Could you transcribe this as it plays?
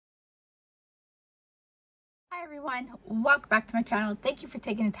Hi everyone, welcome back to my channel. Thank you for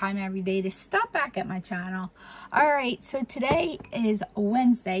taking the time every day to stop back at my channel. Alright, so today is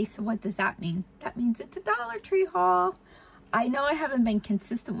Wednesday, so what does that mean? That means it's a Dollar Tree haul. I know I haven't been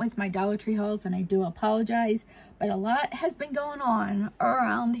consistent with my Dollar Tree hauls and I do apologize, but a lot has been going on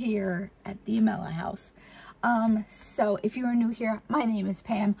around here at the Amela house. So if you are new here, my name is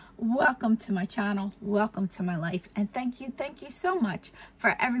Pam. Welcome to my channel. Welcome to my life. And thank you so much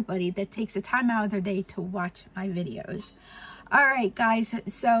for everybody that takes the time out of their day to watch my videos. All right, guys.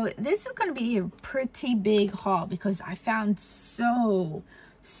 So this is going to be a pretty big haul because I found so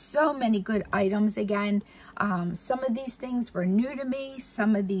many good items again. Some of these things were new to me.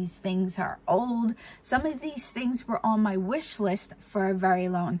 Some of these things are old. Some of these things were on my wish list for a very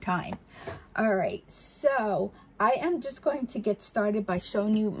long time. All right, so I am just going to get started by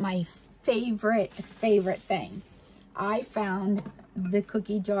showing you my favorite thing. I found the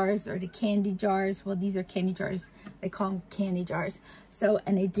cookie jars or the candy jars. Well, these are candy jars. They call them candy jars. So,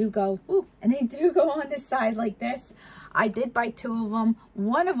 and they do go, on the side like this. I did buy 2 of them.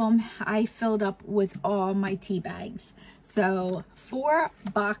 One of them I filled up with all my tea bags. So 4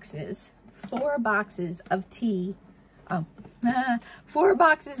 boxes of tea. 4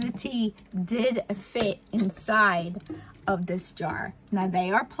 boxes of tea did fit inside of this jar. Now they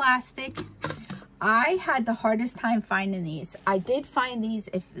are plastic. I had the hardest time finding these. I did find these,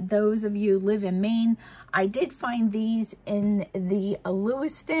 if those of you live in Maine, I did find these in the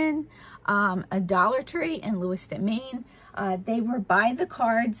Lewiston, a Dollar Tree in Lewiston, Maine. They were by the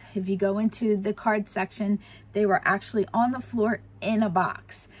cards. If you go into the card section, they were actually on the floor in a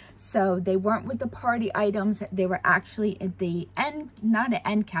box. So they weren't with the party items. They were actually at the end, not an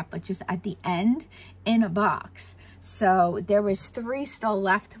end cap, but just at the end in a box. So there was 3 still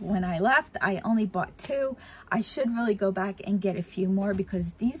left when I left. I only bought 2. I should really go back and get a few more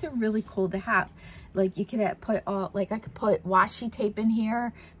because these are really cool to have. Like you could put all, like I could put washi tape in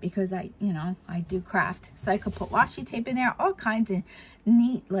here because I do craft. So I could put washi tape in there, all kinds of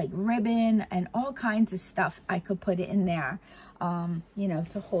neat like ribbon and all kinds of stuff. I could put it in there,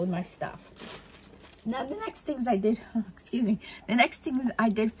 to hold my stuff. Now the next things I did, the next things I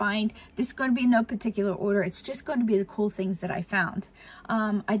did find, this is going to be in no particular order. It's just going to be the cool things that I found.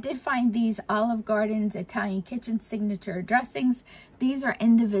 I did find these Olive Garden's Italian Kitchen Signature dressings. These are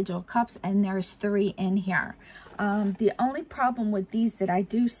individual cups and there's 3 in here. The only problem with these that I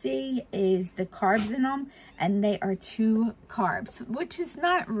do see is the carbs in them, and they are 2 carbs, which is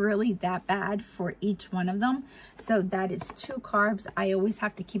not really that bad for each one of them. So that is 2 carbs. I always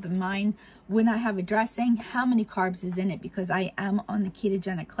have to keep in mind when I have a dressing, how many carbs is in it, because I am on the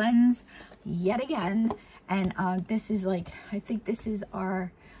ketogenic cleanse yet again. And this is like, I think this is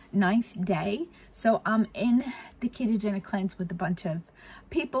our 9th day. So I'm in the ketogenic cleanse with a bunch of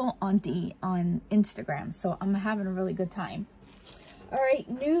people on Instagram. So I'm having a really good time. All right,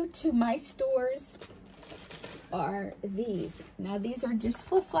 new to my stores are these. Now these are just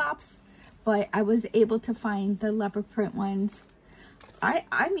flip-flops, but I was able to find the leopard print ones.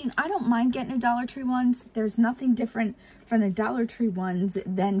 I mean, I don't mind getting the Dollar Tree ones. There's nothing different from the Dollar Tree ones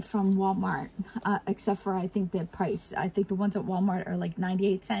than from Walmart, except for I think the price. I think the ones at Walmart are like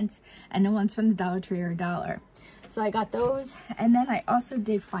 98 cents and the ones from the Dollar Tree are $1. So I got those. And then I also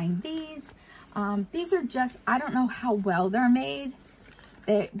did find these. These are just, I don't know how well they're made.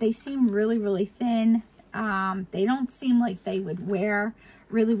 They seem really thin. They don't seem like they would wear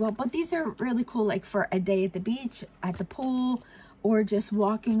really well, but these are really cool, like for a day at the beach, at the pool, or just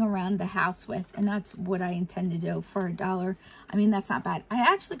walking around the house with. And that's what I intend to do for $1. I mean, that's not bad. I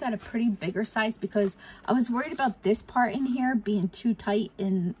actually got a pretty bigger size because I was worried about this part in here being too tight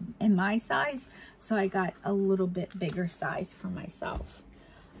in my size. So I got a little bit bigger size for myself.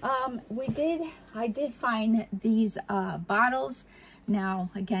 I did find these bottles.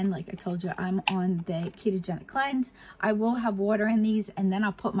 Now, again, like I told you, I'm on the ketogenic cleanse. I will have water in these, and then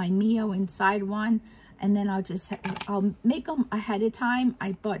I'll put my Mio inside one. And then I'll make them ahead of time.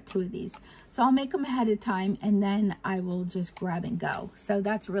 I bought 2 of these. So I'll make them ahead of time and then I will just grab and go. So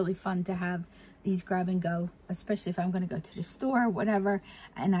that's really fun to have these grab and go, especially if I'm going to go to the store or whatever,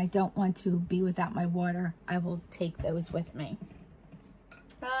 and I don't want to be without my water. I will take those with me.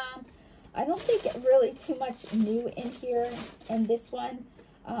 I don't think really too much new in here in this one.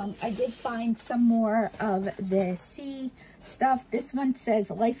 I did find some more of the sea stuff. This one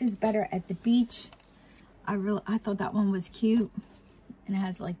says life is better at the beach. I thought that one was cute, and it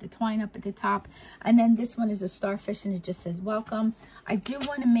has like the twine up at the top. And then this one is a starfish and it just says welcome. I do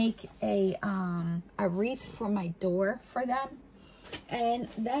want to make a wreath for my door for them. And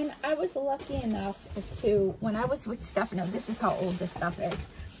then I was lucky enough to, when I was with Stefano, this is how old this stuff is.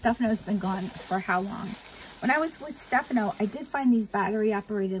 Stefano's been gone for how long? when I was with Stefano, I did find these battery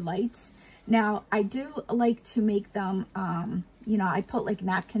operated lights. Now, I do like to make them, you know, I put like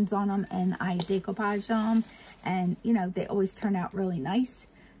napkins on them and I decoupage them, and, you know, they always turn out really nice.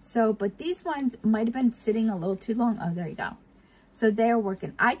 So, but these ones might have been sitting a little too long. Oh, there you go. So they're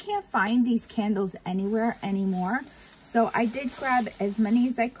working. I can't find these candles anywhere anymore. So I did grab as many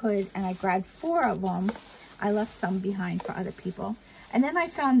as I could, and I grabbed 4 of them. I left some behind for other people. And then I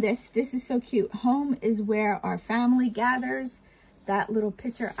found this. This is so cute. Home is where our family gathers. That little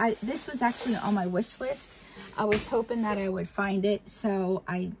picture. This was actually on my wish list. I was hoping that I would find it, so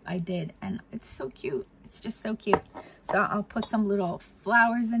I did. And it's so cute. It's just so cute. So I'll put some little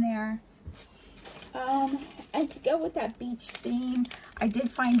flowers in there. And to go with that beach theme, I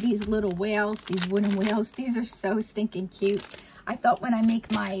did find these little whales, these wooden whales. These are so stinking cute. I thought when I make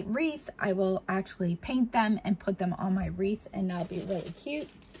my wreath, I will actually paint them and put them on my wreath, and that'll be really cute.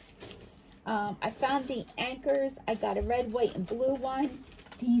 I found the anchors. I got a red, white, and blue one.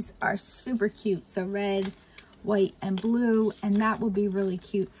 These are super cute. So red, white, and blue, and that will be really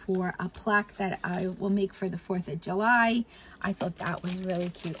cute for a plaque that I will make for the 4th of July. I thought that was really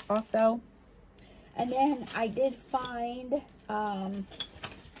cute also. And then I did find,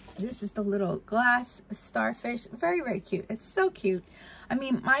 this is the little glass starfish. Very, very cute. It's so cute. I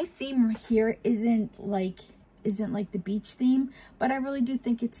mean, my theme here isn't like the beach theme, but I really do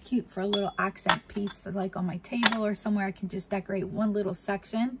think it's cute for a little accent piece, so like on my table or somewhere I can just decorate one little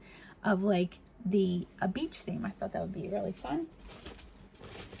section of like a beach theme. I thought that would be really fun.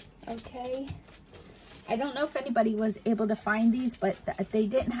 Okay. I don't know if anybody was able to find these, but they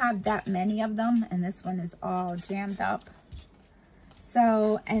didn't have that many of them, and this one is all jammed up.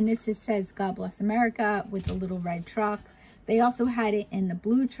 So, and this says God Bless America with the little red truck. They also had it in the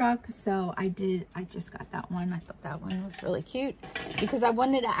blue truck, so I just got that one. I thought that one was really cute because I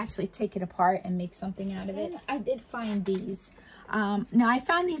wanted to actually take it apart and make something out of it. I did find these. Now, I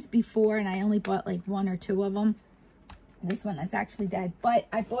found these before, and I only bought like 1 or 2 of them. This one is actually dead, but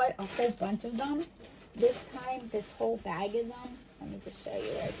I bought a whole bunch of them. This time, this whole bag of them. Let me just show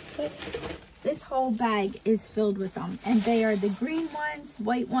you where it's put. This whole bag is filled with them, and they are the green ones,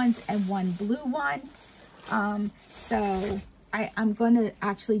 white ones, and 1 blue one. So I'm going to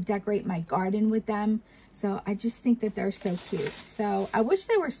actually decorate my garden with them. So I just think that they're so cute. So I wish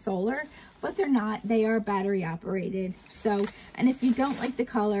they were solar, but they're not. They are battery operated. So, and if you don't like the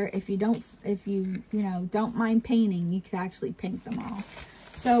color, if you don't mind painting, you could actually paint them all.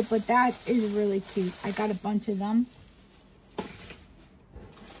 So, but that is really cute. I got a bunch of them.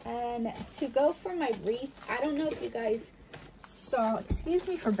 And to go for my wreath, I don't know if you guys saw, excuse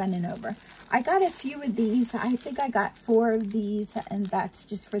me for bending over. I got a few of these. I think I got 4 of these, and that's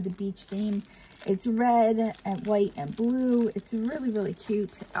just for the beach theme. It's red and white and blue. It's really, really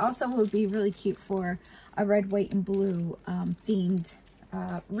cute. Also would be really cute for a red, white, and blue themed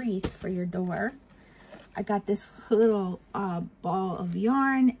wreath for your door. I got this little ball of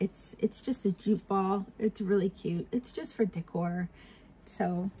yarn. It's just a jute ball. It's really cute. It's just for decor.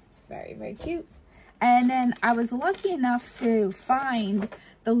 So it's very, very cute. And then I was lucky enough to find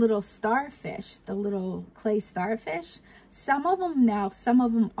the little starfish, the little clay starfish. Some of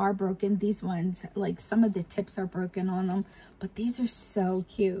them are broken. These ones, like some of the tips are broken on them, but these are so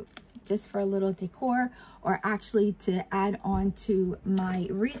cute. Just for a little decor, or actually to add on to my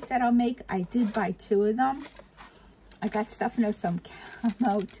wreath that I'll make. I did buy 2 of them. I got Stefano some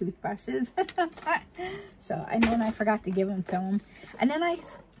camo toothbrushes. So, and then I forgot to give them to him. And then I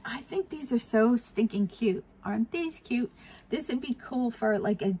think these are so stinking cute. Aren't these cute? This would be cool for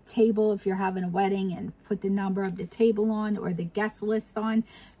like a table if you're having a wedding and put the number of the table on or the guest list on.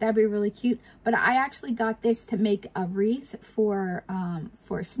 That'd be really cute. But I actually got this to make a wreath for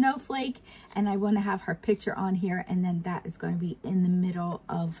Snowflake, and I want to have her picture on here, and then that is going to be in the middle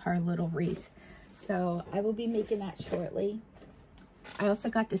of her little wreath. So I will be making that shortly. I also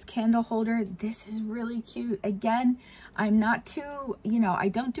got this candle holder. This is really cute. Again, I'm not too, I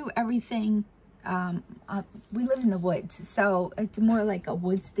don't do everything. We live in the woods, so it's more like a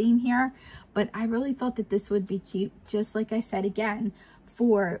woods theme here. But I really thought that this would be cute. Just like I said, again,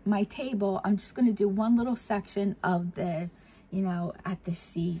 for my table, I'm just going to do one little section of the, at the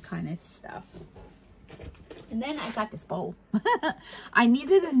sea kind of stuff. And then I got this bowl. I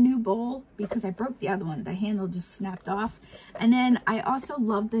needed a new bowl because I broke the other one. The handle just snapped off. And then I also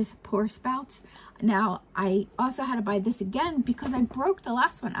love this pour spouts. Now, I also had to buy this again because I broke the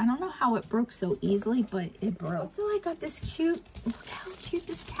last one. I don't know how it broke so easily, but it broke. So I got this cute, look how cute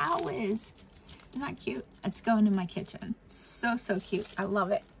this cow is. Isn't that cute? It's going in my kitchen. So, so cute. I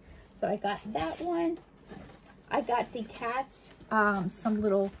love it. So I got that one. I got the cats, some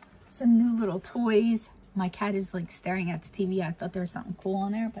new little toys. my cat is like staring at the TV. I thought there was something cool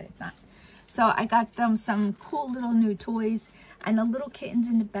on there, but it's not. So I got them some cool little new toys, and the little kittens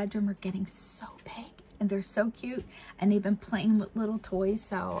in the bedroom are getting so big and they're so cute, and they've been playing with little toys,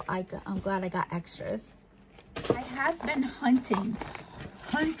 so I'm glad I got extras. I have been hunting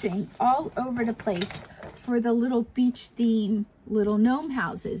all over the place for the little beach theme little gnome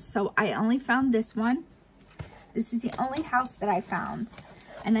houses. So I only found this one. This is the only house that I found.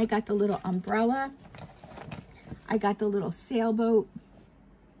 And I got the little umbrella. I got the little sailboat.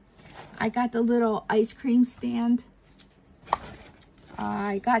 I got the little ice cream stand.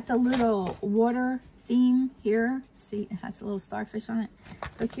 I got the little water theme here. See, it has a little starfish on it.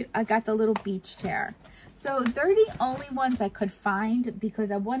 So cute. I got the little beach chair. So they're the only ones I could find,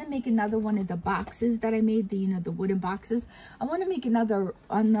 because I want to make another one of the boxes that I made, the the wooden boxes. I want to make another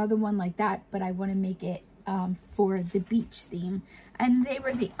one like that, but I want to make it for the beach theme. And they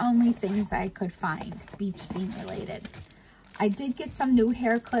were the only things I could find beach theme related. I did get some new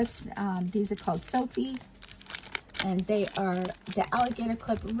hair clips. These are called Sophie, and they are the alligator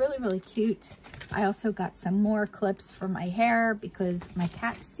clip, really, really cute. I also got some more clips for my hair because my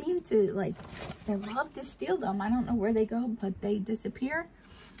cats seem to they love to steal them. I don't know where they go, but they disappear.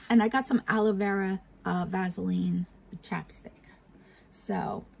 And I got some aloe vera Vaseline chapstick.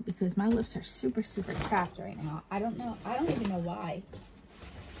 So, because my lips are super, super chapped right now. I don't even know why.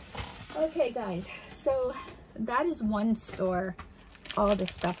 Okay, guys, so that is one store. All the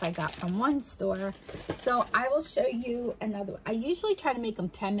stuff I got from one store. So I will show you another one. I usually try to make them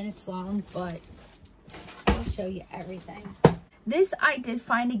 10 minutes long, but I'll show you everything. This I did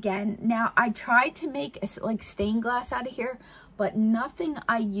find again. Now I tried to make like stained glass out of here, but nothing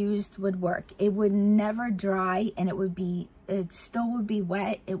I used would work. It would never dry, and it still would be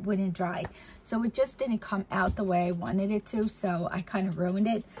wet. It wouldn't dry. So it just didn't come out the way I wanted it to. So I kind of ruined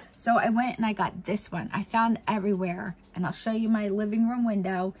it. So I went and I got this one. I found everywhere, and I'll show you my living room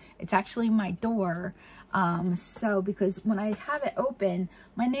window. It's actually my door. So because when I have it open,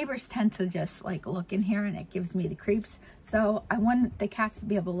 my neighbors tend to just like look in here, and it gives me the creeps. So I want the cats to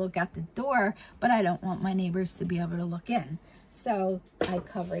be able to look out the door, but I don't want my neighbors to be able to look in. So I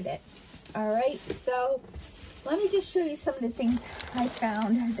covered it. All right, so let me just show you some of the things I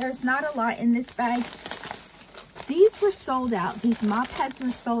found. There's not a lot in this bag. These were sold out. These mop heads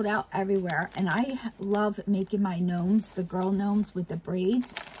were sold out everywhere. And I love making my gnomes, the girl gnomes with the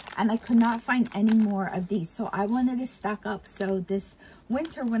braids. And I could not find any more of these. So I wanted to stock up. So this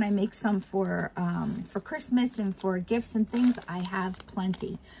winter, when I make some for Christmas and for gifts and things, I have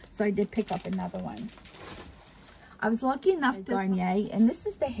plenty. So I did pick up another one. I was lucky enough to Garnier, and this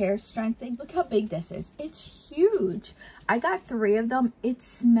is the hair strength thing. Look how big this is. It's huge. I got 3 of them. It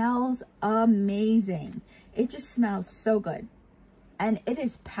smells amazing. It just smells so good. And it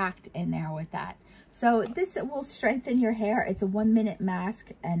is packed in there with that. So this will strengthen your hair. It's a 1-minute mask,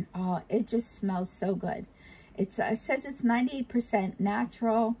 and it just smells so good. It says it's 98%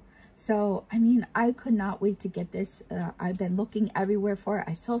 natural. So, I mean, I could not wait to get this. I've been looking everywhere for it.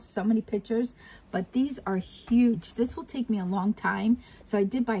 I saw so many pictures, but these are huge. This will take me a long time. So I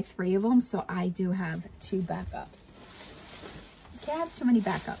did buy 3 of them. So I do have 2 backups. Can't have too many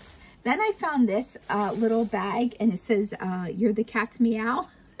backups. Then I found this little bag, and it says, "You're the cat's meow."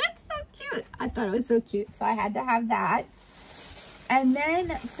 It's so cute. I thought it was so cute. So I had to have that. And then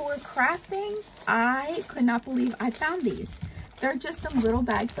for crafting, I could not believe I found these. They're just in little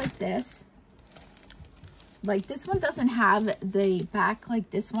bags like this. Like this one doesn't have the back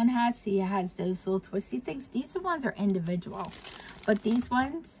like this one has. See, it has those little twisty things. These ones are individual. But these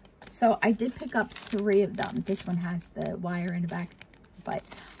ones, so I did pick up 3 of them. This one has the wire in the back. But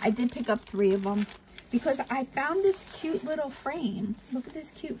I did pick up 3 of them because I found this cute little frame. Look at this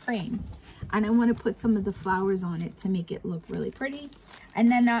cute frame. And I want to put some of the flowers on it to make it look really pretty. And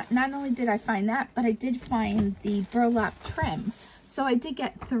then not only did I find that, but I did find the burlap trim. So I did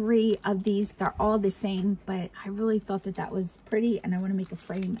get 3 of these. They're all the same, but I really thought that that was pretty, and I want to make a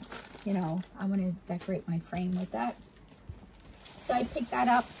frame. You know, I want to decorate my frame with that. So I picked that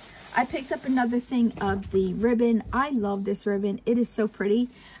up. I picked up another thing of the ribbon. I love this ribbon. It is so pretty.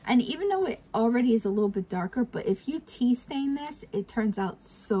 And even though it already is a little bit darker, but if you tea stain this, it turns out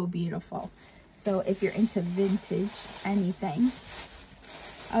so beautiful. So if you're into vintage anything.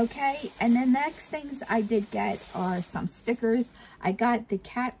 Okay, and then next things I did get are some stickers. I got the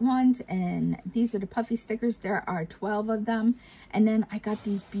cat ones, and these are the puffy stickers. There are 12 of them. And then I got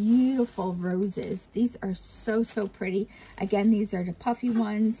these beautiful roses. These are so, so pretty. Again, these are the puffy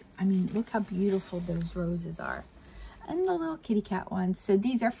ones. I mean, look how beautiful those roses are. And the little kitty cat ones. So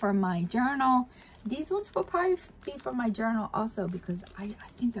these are for my journal. These ones will probably be for my journal also, because I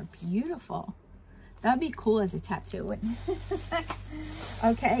think they're beautiful. That'd be cool as a tattoo, wouldn't it?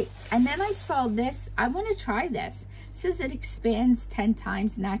 Okay, and then I saw this. I want to try this. It says it expands 10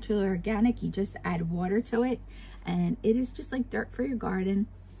 times natural organic. You just add water to it, and it is just like dirt for your garden.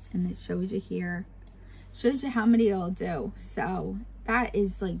 And it shows you here, shows you how many it'll do. So that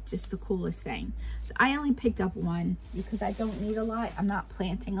is like just the coolest thing. So I only picked up one because I don't need a lot. I'm not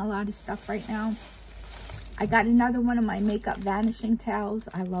planting a lot of stuff right now. I got another one of my makeup vanishing towels.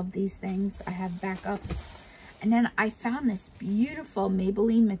 I love these things. I have backups. And then I found this beautiful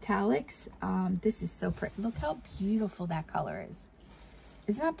Maybelline Metallics. This is so pretty. Look how beautiful that color is.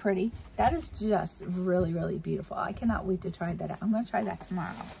 Isn't that pretty? That is just really, really beautiful. I cannot wait to try that out. I'm going to try that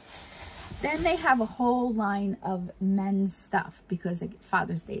tomorrow. Then they have a whole line of men's stuff because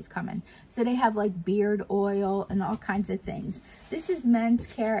Father's Day is coming. So they have like beard oil and all kinds of things. This is men's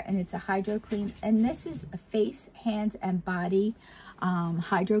care, and it's a hydro clean. And this is a face, hands, and body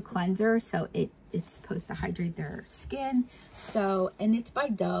hydro cleanser. So it's supposed to hydrate their skin. So, and it's by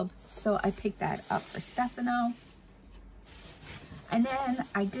Dove. So I picked that up for Stefano. And then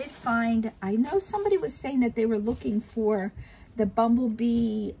I did find, I know somebody was saying that they were looking for the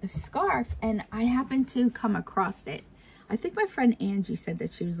bumblebee scarf, and I happened to come across it. I think my friend Angie said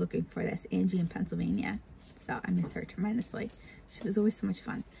that she was looking for this. Angie in Pennsylvania. So I miss her tremendously. She was always so much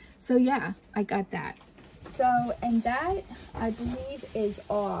fun. So yeah, I got that. So, and that I believe is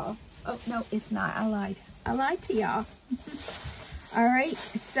all. Oh, no, it's not. I lied. I lied to y'all. All right.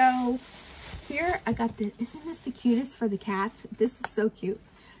 So here I got this. Isn't this the cutest for the cats? This is so cute.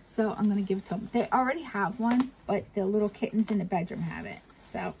 So I'm going to give it to them. They already have one, but the little kittens in the bedroom have it.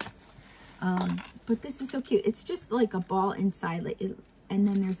 So, but this is so cute. It's just like a ball inside, like it, and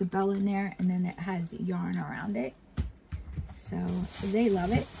then there's a bell in there, and then it has yarn around it. So they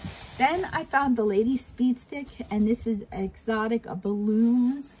love it. Then I found the Lady Speed Stick, and this is exotic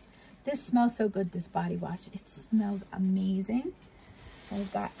balloons. This smells so good, this body wash. It smells amazing.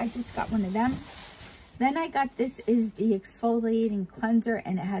 I just got one of them. Then I got, this is the exfoliating cleanser,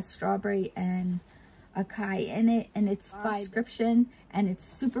 and it has strawberry and acai in it, and it's by prescription, and it's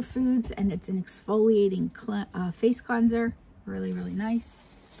superfoods, and it's an exfoliating face cleanser. Really, really nice.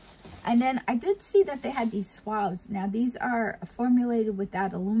 And then I did see that they had these swabs. Now these are formulated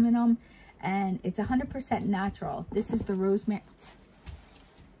without aluminum, and it's 100% natural. This is the rosemary.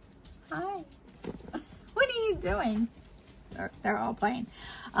 Hi. What are you doing? They're all playing.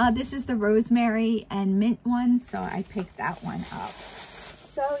 This is the rosemary and mint one, so I picked that one up.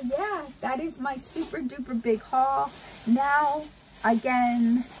 So yeah, that is my super duper big haul. Now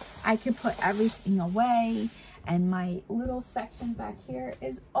again, I can put everything away, and my little section back here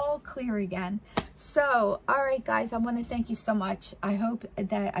is all clear again. So all right guys, I want to thank you so much. I hope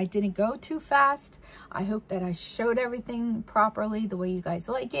that I didn't go too fast. I hope that I showed everything properly the way you guys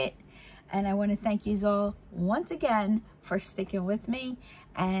like it. And I want to thank you all once again for sticking with me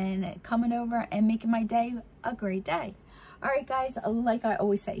and coming over and making my day a great day. All right, guys, like I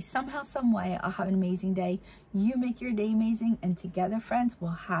always say, somehow, some way, I'll have an amazing day. You make your day amazing, and together, friends,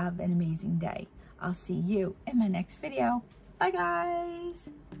 we'll have an amazing day. I'll see you in my next video. Bye, guys.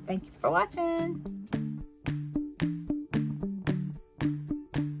 Thank you for watching.